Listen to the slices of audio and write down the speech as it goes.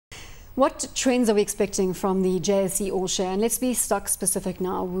What trends are we expecting from the JSE All Share? And let's be stock specific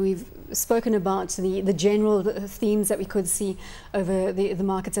now. We've spoken about the general themes that we could see over the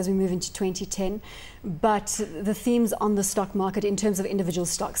markets as we move into 2010, but the themes on the stock market in terms of individual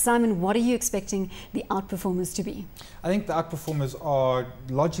stocks. Simon, what are you expecting the outperformers to be? I think the outperformers are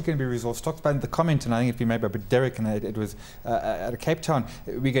largely going to be resource stocks. But in the comment, and I think it'd be made by Derek, and it was at Cape Town,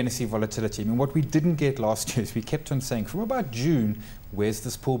 we're going to see volatility. I mean, what we didn't get last year is we kept on saying from about June, where's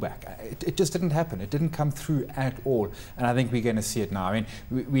this pullback? It just didn't happen. It didn't come through at all. And I think we're going to see it now. I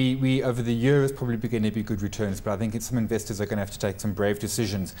mean, we over the year is probably going to be good returns, but I think some investors are going to have to take some brave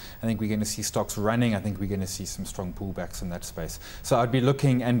decisions. I think we're going to see stocks running. I think we're going to see some strong pullbacks in that space. So I'd be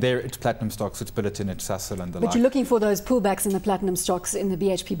looking, and there it's platinum stocks, it's Billiton, it's Sasol and the like. But you're looking for those pullbacks in the platinum stocks in the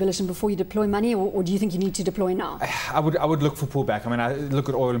BHP Billiton before you deploy money, or do you think you need to deploy now? I would look for pullback. I mean, I look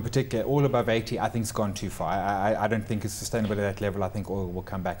at oil in particular. Oil above 80, I think it's gone too far. I don't think it's sustainable at that level. I think oil will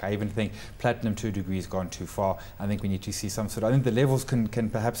come back. I even think platinum to a degree has gone too far. I think we need to see some sort of, I think the levels can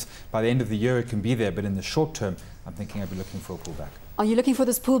perhaps by the end of the year it can be there, but in the short term I'm thinking I'd be looking for a pullback. Are you looking for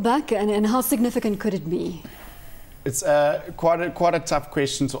this pullback, and how significant could it be? It's quite a tough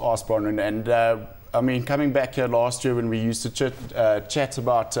question to ask, Bronwyn, and I mean, coming back here last year when we used to chat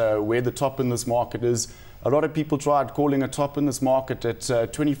about where the top in this market is, a lot of people tried calling a top in this market at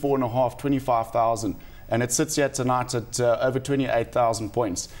 24.5, 25,000. And it sits here tonight at over 28,000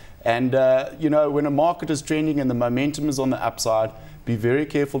 points. And, you know, when a market is trending and the momentum is on the upside, be very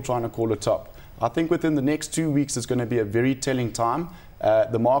careful trying to call a top. I think within the next 2 weeks is going to be a very telling time.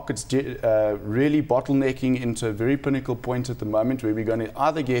 The market's really bottlenecking into a very pinnacle point at the moment where we're going to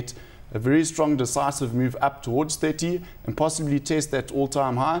either get a very strong decisive move up towards 30 and possibly test that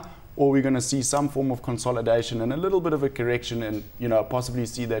all-time high, or we're going to see some form of consolidation and a little bit of a correction and, you know, possibly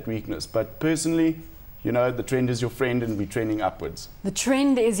see that weakness. But personally, you know, the trend is your friend and we're trending upwards. The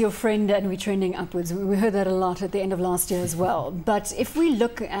trend is your friend and we're trending upwards. We heard that a lot at the end of last year as well. But if we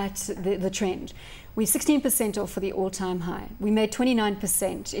look at the trend, we're 16% off for the all-time high. We made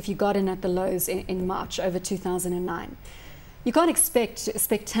 29% if you got in at the lows in March over 2009. You can't expect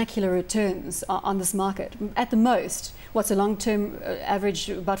spectacular returns on this market. At the most, what's a long-term average,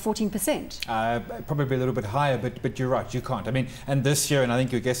 about 14%? Probably a little bit higher, but you're right, you can't. I mean, and this year, and I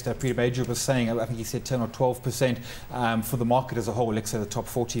think your guest, Peter Major, was saying, I think he said 10 or 12% for the market as a whole, let's say the top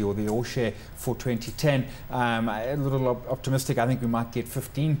 40 or the all share for 2010. A little optimistic, I think we might get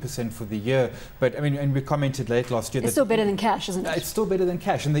 15% for the year. But I mean, and we commented late last year. It's still better than cash, isn't it? It's still better than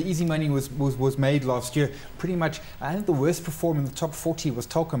cash. And the easy money was made last year. Pretty much, I think the worst performer in the top 40 was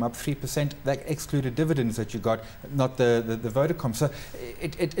Telkom, up 3%. That excluded dividends that you got, not the Vodacom. So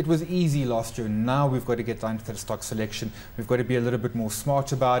it was easy last year. Now we've got to get down to the stock selection. We've got to be a little bit more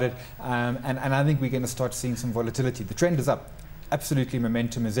smart about it. And I think we're going to start seeing some volatility. The trend is up. Absolutely,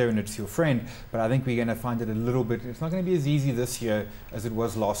 momentum is there and it's your friend. But I think we're going to find it a little bit, it's not going to be as easy this year as it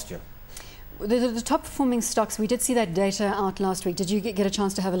was last year. The top performing stocks, we did see that data out last week. Did you get a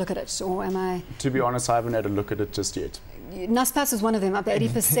chance to have a look at it, or am I? To be honest, I haven't had a look at it just yet. Naspers was one of them, up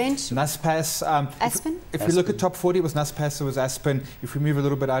 80%. Naspers. Aspen? If we look at top 40, it was Naspers, it was Aspen. If we move a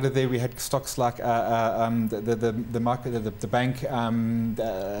little bit out of there, we had stocks like the market, the bank.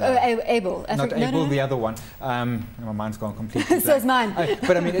 Able. Not Able, the other one. My mind's gone completely. So is mine.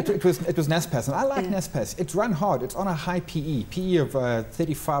 But I mean, it was Naspers, and I like Naspers. It's run hard. It's on a high PE of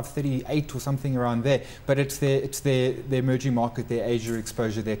 35, 38 or something around there. But it's their emerging market, their Asia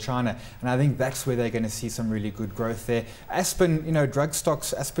exposure, their China, and I think that's where they're going to see some really good growth there. Aspen, you know, drug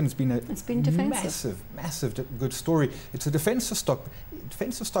stocks, Aspen's been massive good story. It's a defensive stock.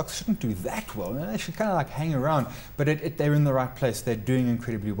 Defensive stocks shouldn't do that well. They should kind of like hang around, but they're in the right place. They're doing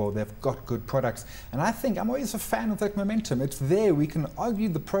incredibly well. They've got good products. And I think I'm always a fan of that momentum. It's there. We can argue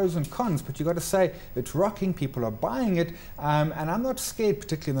the pros and cons, but you've got to say it's rocking. People are buying it. And I'm not scared,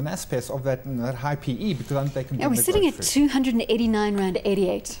 particularly in the Naspers, of that high PE, because I think they can we're sitting at 289 Rand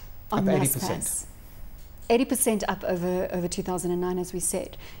 88 on Naspers. 80% up over 2009, as we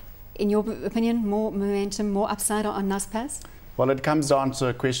said. In your opinion, more momentum, more upside on Naspers? Well, it comes down to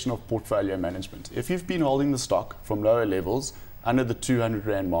a question of portfolio management. If you've been holding the stock from lower levels under the 200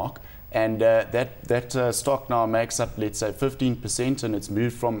 Rand mark, and that stock now makes up, let's say, 15%, and it's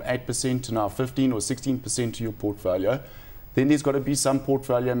moved from 8% to now 15 or 16% to your portfolio, then there's got to be some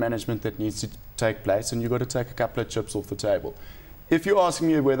portfolio management that needs to take place, and you've got to take a couple of chips off the table. If you're asking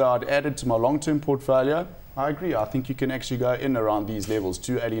me whether I'd add it to my long-term portfolio, I agree. I think you can actually go in around these levels.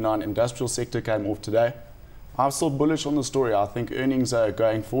 289 industrial sector came off today. I'm still bullish on the story. I think earnings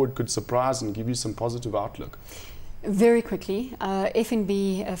going forward could surprise and give you some positive outlook. Very quickly,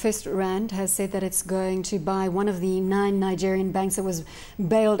 FNB, First Rand, has said that it's going to buy one of the 9 Nigerian banks that were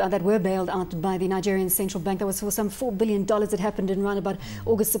bailed out by the Nigerian central bank. That was for some $4 billion that happened in around about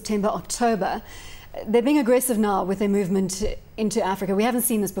August, September, October. They're being aggressive now with their movement into Africa. We haven't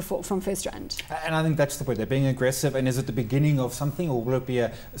seen this before from First Rand. And I think that's the point. They're being aggressive. And is it the beginning of something, or will it be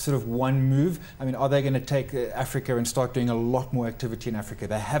a sort of one move? I mean, are they going to take Africa and start doing a lot more activity in Africa?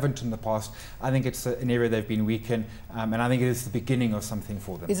 They haven't in the past. I think it's an area they've been weak in, and I think it is the beginning of something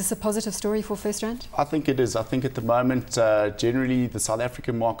for them. Is this a positive story for First Rand? I think it is. I think at the moment, generally, the South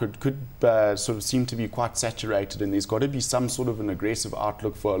African market could sort of seem to be quite saturated, and there's got to be some sort of an aggressive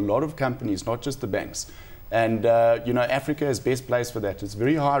outlook for a lot of companies, not just the banks. And, Africa is best placed for that. It's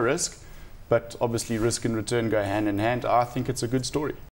very high risk, but obviously risk and return go hand in hand. I think it's a good story.